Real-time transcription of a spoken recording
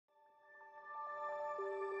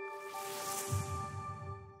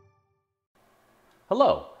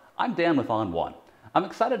Hello, I'm Dan with ON1. I'm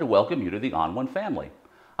excited to welcome you to the ON1 family.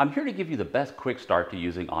 I'm here to give you the best quick start to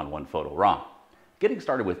using ON1 Photo RAW. Getting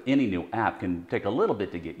started with any new app can take a little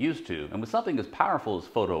bit to get used to, and with something as powerful as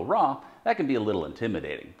Photo RAW, that can be a little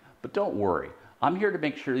intimidating. But don't worry, I'm here to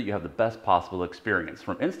make sure that you have the best possible experience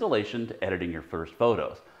from installation to editing your first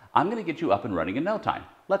photos. I'm going to get you up and running in no time.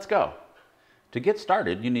 Let's go! To get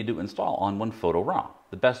started, you need to install ON1 Photo RAW.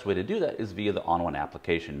 The best way to do that is via the ON1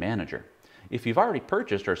 Application Manager. If you've already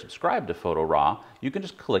purchased or subscribed to Photo RAW, you can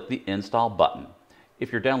just click the Install button.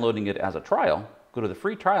 If you're downloading it as a trial, go to the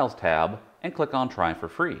Free Trials tab and click on Try for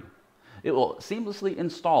Free. It will seamlessly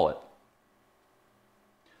install it.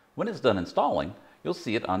 When it's done installing, you'll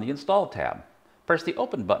see it on the Install tab. Press the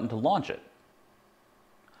Open button to launch it.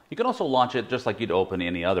 You can also launch it just like you'd open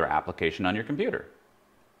any other application on your computer,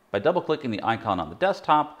 by double-clicking the icon on the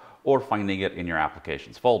desktop or finding it in your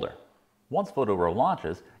Applications folder. Once Photo RAW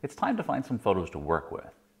launches, it's time to find some photos to work with.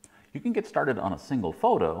 You can get started on a single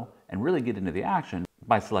photo and really get into the action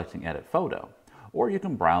by selecting Edit Photo. Or you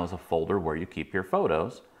can browse a folder where you keep your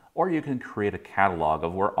photos, or you can create a catalog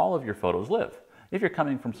of where all of your photos live. If you're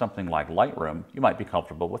coming from something like Lightroom, you might be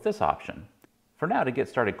comfortable with this option. For now, to get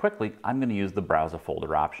started quickly, I'm going to use the Browse a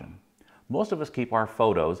Folder option. Most of us keep our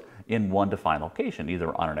photos in one defined location,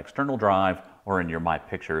 either on an external drive or in your My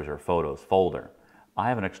Pictures or Photos folder. I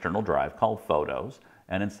have an external drive called Photos,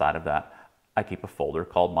 and inside of that, I keep a folder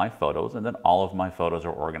called My Photos, and then all of my photos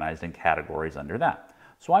are organized in categories under that.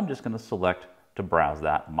 So I'm just going to select to browse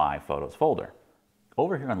that My Photos folder.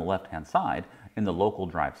 Over here on the left-hand side, in the Local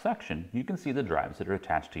Drive section, you can see the drives that are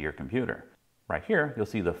attached to your computer. Right here, you'll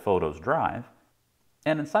see the Photos drive,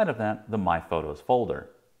 and inside of that, the My Photos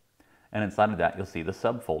folder. And inside of that, you'll see the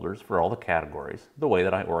subfolders for all the categories, the way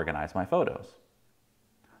that I organize my photos.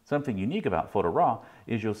 Something unique about Photo RAW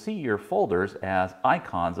is you'll see your folders as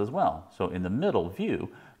icons as well. So in the middle view,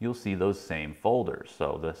 you'll see those same folders.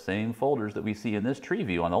 So the same folders that we see in this tree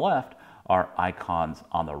view on the left are icons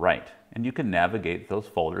on the right. And you can navigate those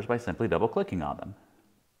folders by simply double-clicking on them.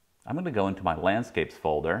 I'm going to go into my Landscapes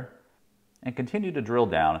folder and continue to drill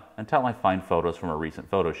down until I find photos from a recent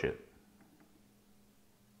photo shoot.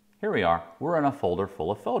 Here we are, we're in a folder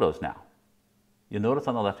full of photos now. You'll notice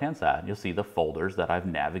on the left-hand side, you'll see the folders that I've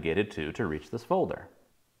navigated to reach this folder.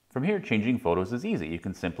 From here, changing photos is easy. You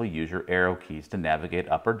can simply use your arrow keys to navigate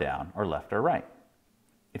up or down or left or right.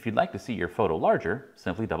 If you'd like to see your photo larger,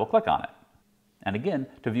 simply double-click on it. And again,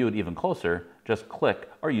 to view it even closer, just click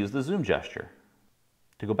or use the zoom gesture.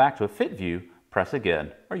 To go back to a fit view, press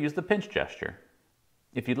again or use the pinch gesture.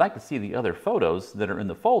 If you'd like to see the other photos that are in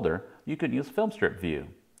the folder, you can use Film Strip View.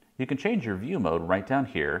 You can change your view mode right down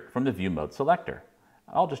here from the View Mode selector.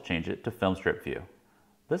 I'll just change it to Film Strip View.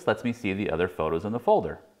 This lets me see the other photos in the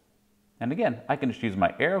folder. And again, I can just use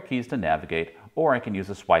my arrow keys to navigate, or I can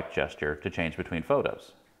use a swipe gesture to change between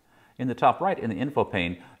photos. In the top right in the info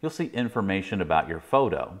pane, you'll see information about your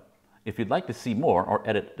photo. If you'd like to see more or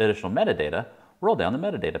edit additional metadata, roll down the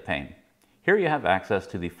metadata pane. Here you have access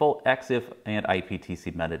to the full EXIF and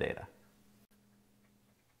IPTC metadata.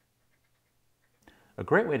 A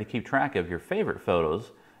great way to keep track of your favorite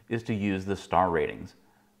photos is to use the star ratings.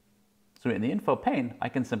 So in the info pane, I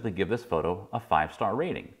can simply give this photo a 5-star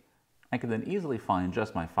rating. I can then easily find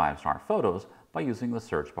just my 5-star photos by using the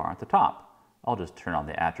search bar at the top. I'll just turn on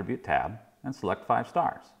the Attribute tab and select 5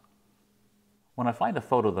 stars. When I find a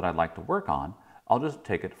photo that I'd like to work on, I'll just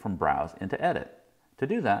take it from Browse into Edit. To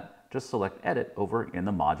do that, just select Edit over in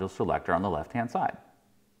the module selector on the left-hand side.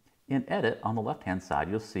 In Edit, on the left-hand side,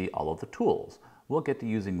 you'll see all of the tools. We'll get to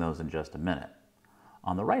using those in just a minute.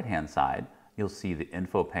 On the right-hand side, you'll see the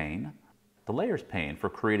Info pane, the Layers pane for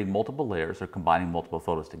creating multiple layers or combining multiple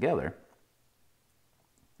photos together,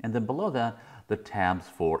 and then below that, the tabs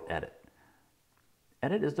for Edit.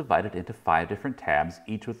 Edit is divided into 5 different tabs,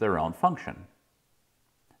 each with their own function.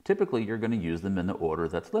 Typically, you're going to use them in the order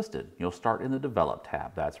that's listed. You'll start in the Develop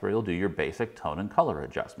tab. That's where you'll do your basic tone and color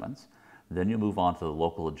adjustments. Then you'll move on to the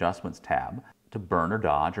Local Adjustments tab to burn or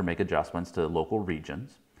dodge or make adjustments to local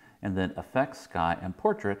regions. And then Effects, Sky, and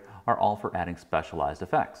Portrait are all for adding specialized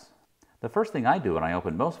effects. The first thing I do when I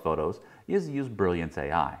open most photos is use Brilliance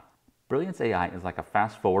AI. Brilliance AI is like a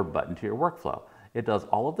fast-forward button to your workflow. It does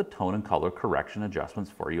all of the tone and color correction adjustments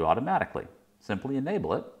for you automatically. Simply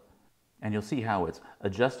enable it, and you'll see how it's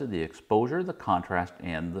adjusted the exposure, the contrast,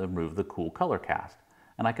 and remove the cool color cast.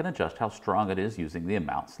 And I can adjust how strong it is using the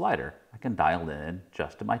amount slider. I can dial it in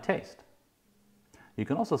just to my taste. You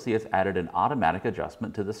can also see it's added an automatic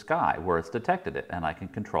adjustment to the sky where it's detected it, and I can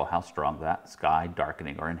control how strong that sky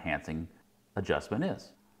darkening or enhancing adjustment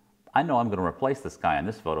is. I know I'm going to replace the sky in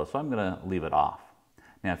this photo, so I'm going to leave it off.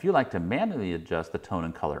 Now, if you like to manually adjust the tone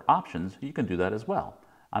and color options, you can do that as well.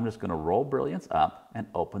 I'm just going to roll Brilliance up and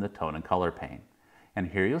open the tone and color pane. And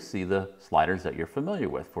here you'll see the sliders that you're familiar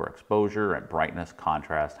with for exposure and brightness,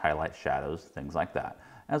 contrast, highlights, shadows, things like that,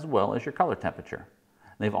 as well as your color temperature.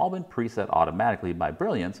 They've all been preset automatically by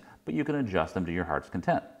Brilliance, but you can adjust them to your heart's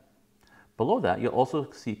content. Below that, you'll also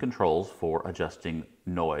see controls for adjusting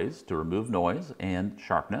noise, to remove noise, and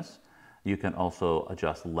sharpness. You can also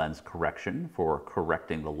adjust lens correction for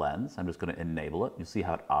correcting the lens. I'm just going to enable it. You see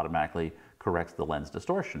how it automatically corrects the lens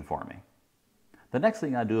distortion for me. The next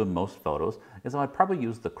thing I do in most photos is I'd probably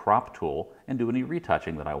use the crop tool and do any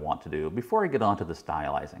retouching that I want to do before I get on to the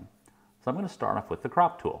stylizing. So I'm going to start off with the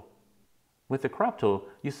crop tool. With the crop tool,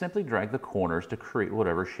 you simply drag the corners to create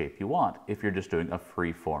whatever shape you want if you're just doing a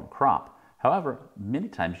free-form crop. However, many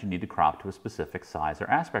times you need to crop to a specific size or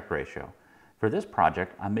aspect ratio. For this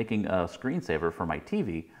project, I'm making a screensaver for my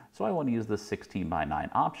TV, so I want to use the 16:9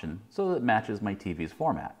 option so that it matches my TV's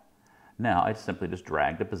format. Now I simply just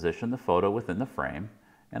drag to position the photo within the frame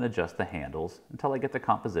and adjust the handles until I get the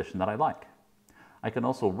composition that I like. I can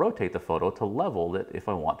also rotate the photo to level it if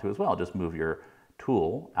I want to as well. Just move your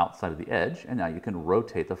tool outside of the edge and now you can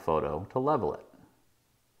rotate the photo to level it.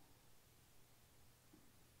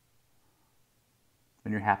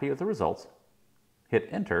 When you're happy with the results, hit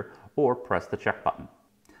enter or press the check button.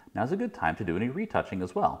 Now's a good time to do any retouching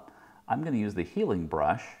as well. I'm going to use the healing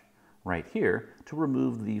brush right here to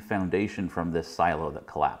remove the foundation from this silo that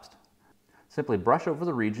collapsed. Simply brush over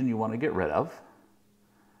the region you want to get rid of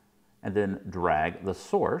and then drag the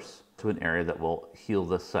source to an area that will heal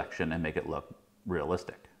this section and make it look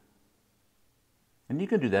realistic. And you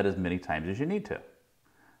can do that as many times as you need to.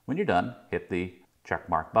 When you're done, hit the check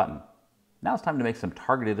mark button. Now it's time to make some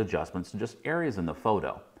targeted adjustments to just areas in the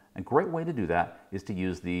photo. A great way to do that is to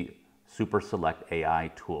use the Super Select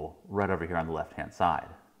AI tool right over here on the left-hand side.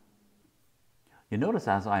 You notice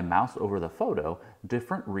as I mouse over the photo,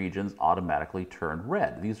 different regions automatically turn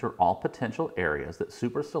red. These are all potential areas that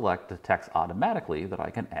Super Select detects automatically that I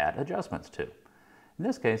can add adjustments to. In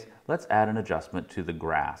this case, let's add an adjustment to the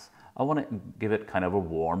grass. I want to give it kind of a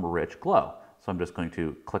warm, rich glow. So I'm just going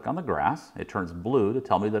to click on the grass. It turns blue to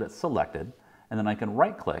tell me that it's selected. And then I can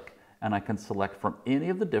right-click and I can select from any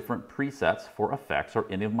of the different presets for effects or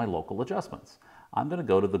any of my local adjustments. I'm going to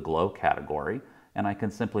go to the glow category and I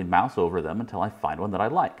can simply mouse over them until I find one that I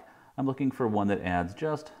like. I'm looking for one that adds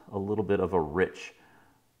just a little bit of a rich,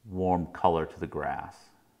 warm color to the grass.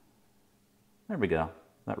 There we go.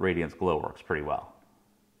 That Radiance Glow works pretty well.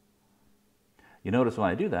 You notice when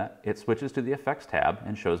I do that, it switches to the Effects tab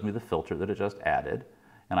and shows me the filter that it just added,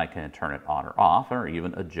 and I can turn it on or off or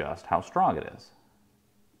even adjust how strong it is.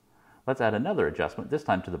 Let's add another adjustment, this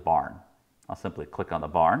time to the barn. I'll simply click on the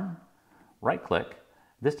barn, right-click.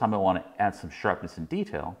 This time I want to add some sharpness and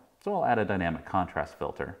detail, so I'll add a dynamic contrast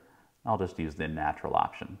filter. I'll just use the natural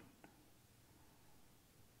option.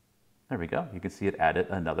 There we go. You can see it added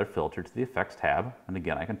another filter to the Effects tab, and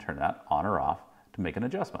again I can turn that on or off to make an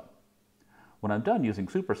adjustment. When I'm done using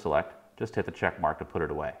Super Select, just hit the check mark to put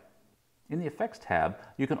it away. In the Effects tab,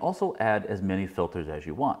 you can also add as many filters as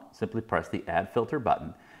you want. Simply press the Add Filter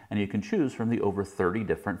button, and you can choose from the over 30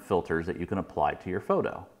 different filters that you can apply to your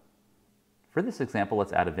photo. For this example,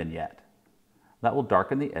 let's add a vignette. That will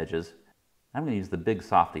darken the edges. I'm going to use the Big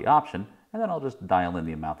Softy option, and then I'll just dial in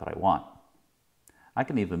the amount that I want. I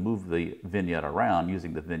can even move the vignette around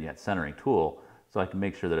using the Vignette Centering tool, so I can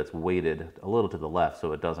make sure that it's weighted a little to the left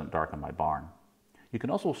so it doesn't darken my barn. You can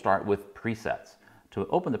also start with presets. To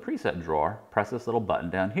open the preset drawer, press this little button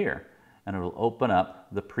down here, and it will open up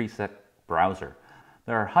the preset browser.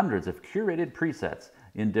 There are hundreds of curated presets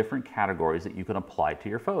in different categories that you can apply to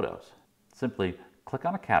your photos. Simply click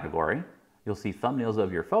on a category, you'll see thumbnails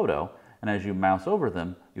of your photo, and as you mouse over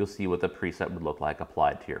them, you'll see what the preset would look like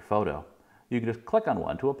applied to your photo. You can just click on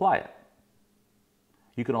one to apply it.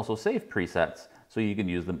 You can also save presets so you can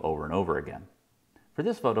use them over and over again. For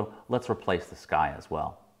this photo, let's replace the sky as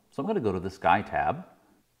well. So I'm going to go to the Sky tab,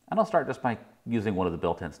 and I'll start just by using one of the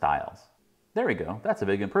built-in styles. There we go, that's a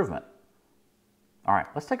big improvement. All right,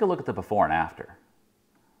 let's take a look at the before and after.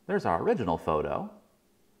 There's our original photo,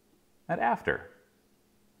 and after.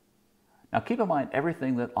 Now keep in mind,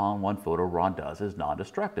 everything that ON1 Photo RAW does is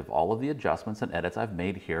non-destructive. All of the adjustments and edits I've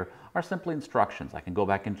made here are simply instructions. I can go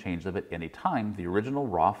back and change them at any time. The original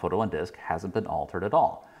RAW photo on disk hasn't been altered at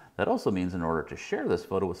all. That also means in order to share this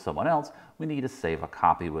photo with someone else, we need to save a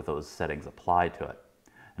copy with those settings applied to it.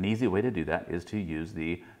 An easy way to do that is to use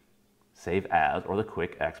the Save As or the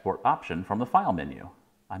Quick Export option from the File menu.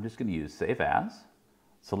 I'm just going to use Save As,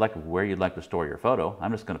 select where you'd like to store your photo.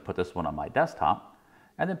 I'm just going to put this one on my desktop,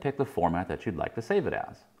 and then pick the format that you'd like to save it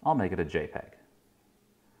as. I'll make it a JPEG.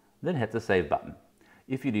 Then hit the Save button.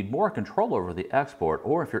 If you need more control over the export,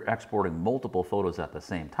 or if you're exporting multiple photos at the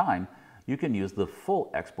same time, you can use the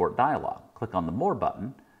Full Export dialog. Click on the More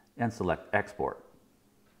button and select Export.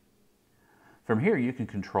 From here, you can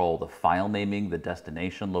control the file naming, the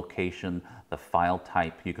destination location, the file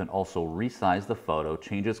type. You can also resize the photo,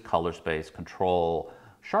 change its color space, control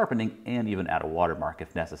sharpening, and even add a watermark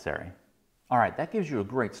if necessary. All right, that gives you a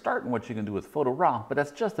great start in what you can do with Photo RAW, but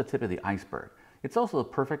that's just the tip of the iceberg. It's also a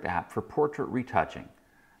perfect app for portrait retouching.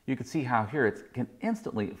 You can see how here it can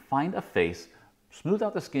instantly find a face, smooth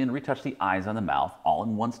out the skin, retouch the eyes and the mouth, all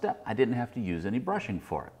in one step. I didn't have to use any brushing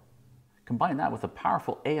for it. Combine that with the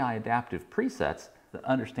powerful AI adaptive presets that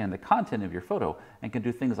understand the content of your photo and can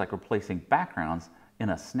do things like replacing backgrounds in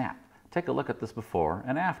a snap. Take a look at this before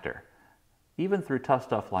and after. Even through tough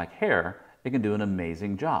stuff like hair, it can do an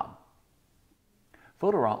amazing job.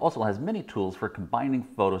 Photo RAW also has many tools for combining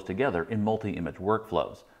photos together in multi-image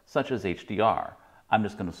workflows, such as HDR. I'm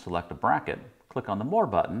just going to select a bracket, click on the More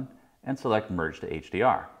button, and select Merge to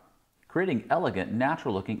HDR. Creating elegant,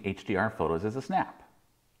 natural-looking HDR photos is a snap.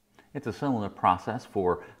 It's a similar process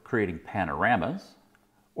for creating panoramas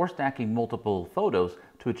or stacking multiple photos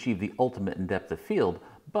to achieve the ultimate in depth of field,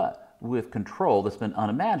 but with control that's been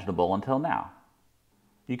unimaginable until now.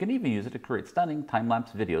 You can even use it to create stunning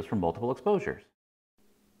time-lapse videos from multiple exposures.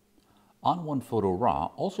 ON1 Photo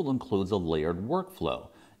RAW also includes a layered workflow.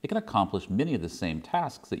 It can accomplish many of the same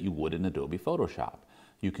tasks that you would in Adobe Photoshop.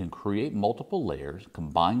 You can create multiple layers,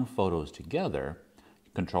 combine photos together,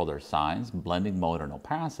 control their size, blending mode, and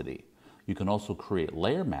opacity. You can also create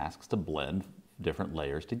layer masks to blend different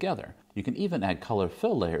layers together. You can even add color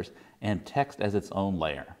fill layers and text as its own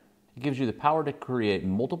layer. It gives you the power to create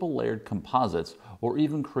multiple layered composites or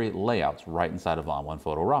even create layouts right inside of ON1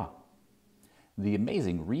 Photo RAW. The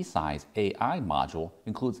amazing Resize AI module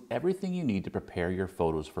includes everything you need to prepare your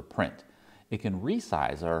photos for print. It can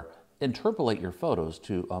resize or interpolate your photos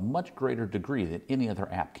to a much greater degree than any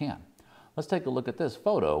other app can. Let's take a look at this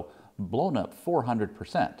photo, blown up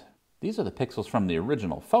 400%. These are the pixels from the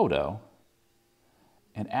original photo,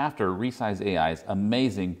 and after Resize AI's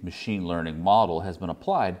amazing machine learning model has been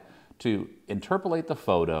applied to interpolate the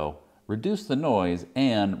photo, reduce the noise,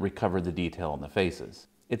 and recover the detail in the faces.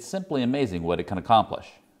 It's simply amazing what it can accomplish.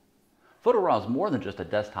 Photo RAW is more than just a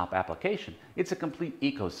desktop application. It's a complete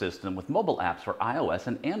ecosystem with mobile apps for iOS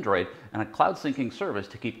and Android and a cloud syncing service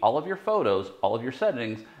to keep all of your photos, all of your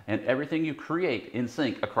settings, and everything you create in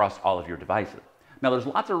sync across all of your devices. Now there's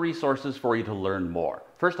lots of resources for you to learn more.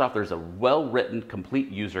 First off, there's a well-written complete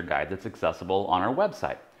user guide that's accessible on our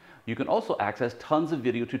website. You can also access tons of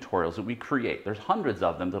video tutorials that we create. There's hundreds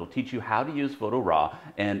of them that'll teach you how to use Photo RAW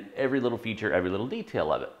and every little feature, every little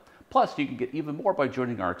detail of it. Plus, you can get even more by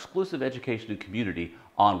joining our exclusive education community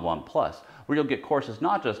ON1+, where you'll get courses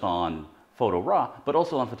not just on Photo RAW, but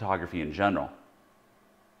also on photography in general.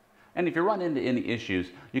 And if you run into any issues,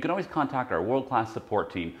 you can always contact our world-class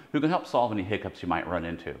support team who can help solve any hiccups you might run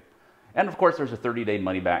into. And of course, there's a 30-day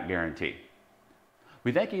money-back guarantee.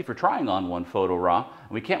 We thank you for trying ON1 Photo RAW,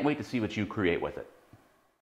 and we can't wait to see what you create with it.